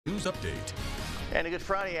News update. And a good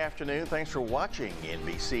Friday afternoon. Thanks for watching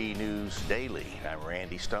NBC News Daily. I'm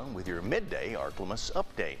Randy Stone with your Midday Ark-La-Miss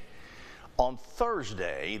update. On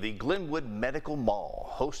Thursday, the Glenwood Medical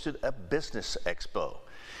Mall hosted a business expo.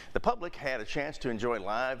 The public had a chance to enjoy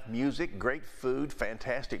live music, great food,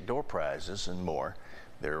 fantastic door prizes, and more.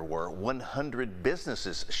 There were 100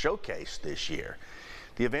 businesses showcased this year.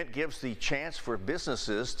 The event gives the chance for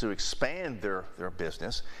businesses to expand their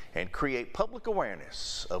business and create public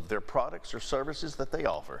awareness of their products or services that they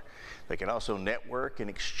offer. They can also network and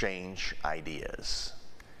exchange ideas.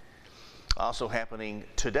 Also happening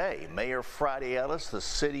today, Mayor Friday Ellis, the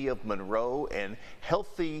City of Monroe, and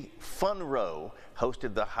Healthy Fun Row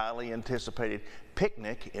hosted the highly anticipated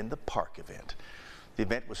Picnic in the Park event. The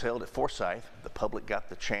event was held at Forsyth. The public got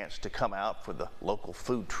the chance to come out for the local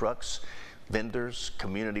food trucks, vendors,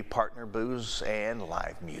 community partner booths, and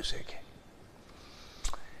live music.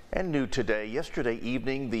 And new today, yesterday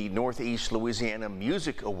evening, the Northeast Louisiana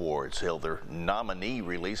Music Awards held their nominee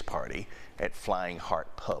release party at Flying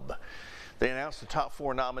Heart Pub. They announced the top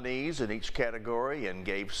 4 nominees in each category and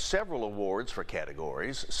gave several awards for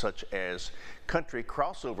categories such as Country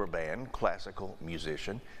Crossover Band, Classical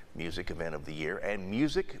Musician, Music Event of the Year, and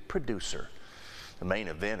Music Producer. The main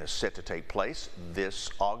event is set to take place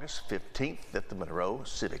this August 15th at the Monroe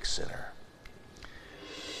Civic Center.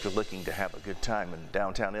 If you're looking to have a good time in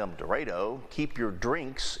downtown El Dorado, keep your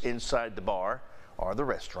drinks inside the bar or the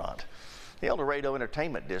restaurant. The El Dorado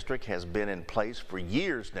Entertainment District has been in place for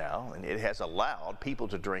years now, and it has allowed people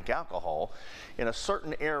to drink alcohol in a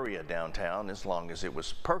certain area downtown as long as it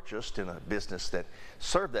was purchased in a business that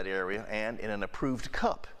served that area and in an approved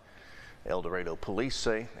cup. El Dorado police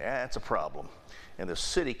say that's a problem, and the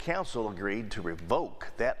city council agreed to revoke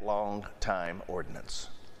that long-time ordinance.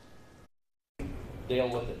 Deal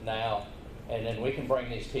with it now, and then we can bring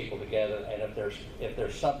these people together, and if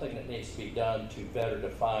there's something that needs to be done to better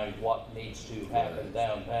define what needs to happen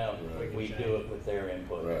downtown, we do it with their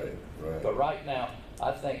input. Right. But right now,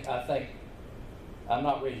 I think I'm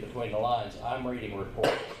not reading between the lines. I'm reading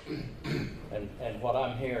reports, and what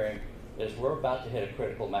I'm hearing is we're about to hit a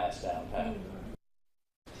critical mass downtown.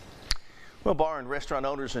 Well, bar and restaurant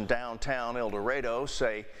owners in downtown El Dorado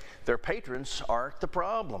say their patrons aren't the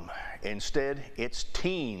problem. Instead, it's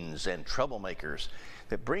teens and troublemakers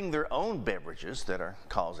that bring their own beverages that are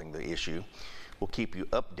causing the issue. We'll keep you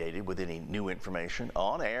updated with any new information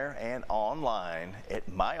on air and online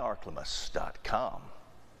at myarklamiss.com.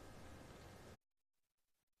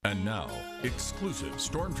 And now, exclusive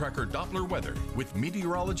Storm Tracker Doppler weather with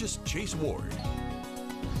meteorologist Chase Ward.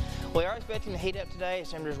 We are expecting to heat up today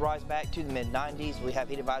as temperatures rise back to the mid-90s. We have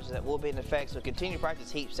heat advisories that will be in effect, so continue to practice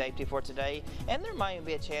heat safety for today. And there might even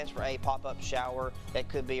be a chance for a pop-up shower that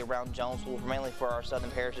could be around Jonesville, mainly for our southern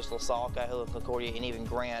parishes, LaSalle, Cuyahoga, Concordia, and even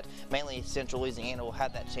Grant. Mainly central Louisiana will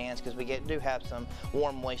have that chance because we do have some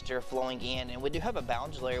warm moisture flowing in, and we do have a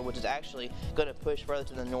boundary layer which is actually going to push further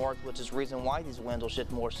to the north, which is the reason why these winds will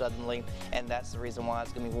shift more suddenly, and that's the reason why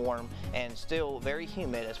it's going to be warm and still very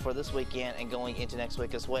humid as for this weekend and going into next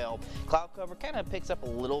week as well. Cloud cover kind of picks up a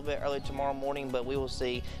little bit early tomorrow morning, but we will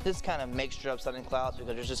see this kind of mixture of sun and clouds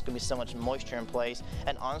because there's just going to be so much moisture in place.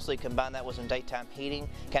 And honestly, combine that with some daytime heating,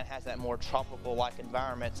 kind of has that more tropical-like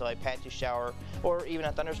environment, so a patchy shower or even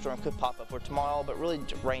a thunderstorm could pop up for tomorrow, but really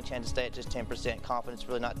rain chance to stay at just 10%. Confidence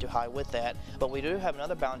really not too high with that. But we do have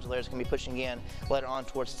another boundary layer that's going to be pushing in later on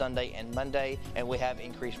towards Sunday and Monday, and we have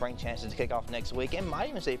increased rain chances to kick off next week, and might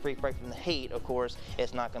even see a free break from the heat. Of course,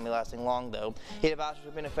 it's not going to be lasting long though. Heat advisories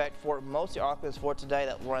will be in effect for most of the Ark-La-Miss for today.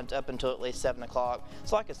 That runs up until at least 7 o'clock.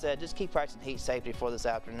 So like I said, just keep practicing heat safety for this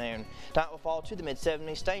afternoon. Tonight will fall to the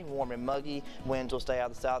mid-70s, staying warm and muggy. Winds will stay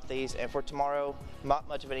out of the southeast, and for tomorrow, not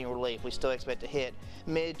much of any relief. We still expect to hit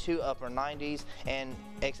mid to upper 90s, and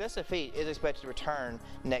excessive heat is expected to return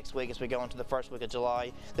next week as we go into the first week of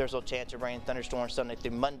July. There's a chance of rain and thunderstorms Sunday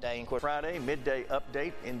through Monday. And Friday, midday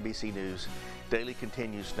update. NBC News Daily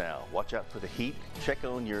continues now. Watch out for the heat. Check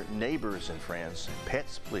on your neighbors and friends.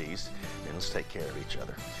 Pets, please. And let's take care of each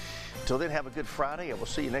other. Until then, have a good Friday, and we'll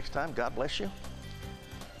see you next time. God bless you.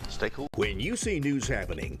 Stay cool. When you see news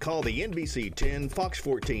happening, call the NBC 10 Fox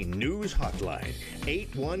 14 News Hotline,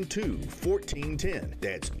 812-1410.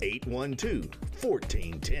 That's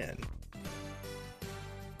 812-1410.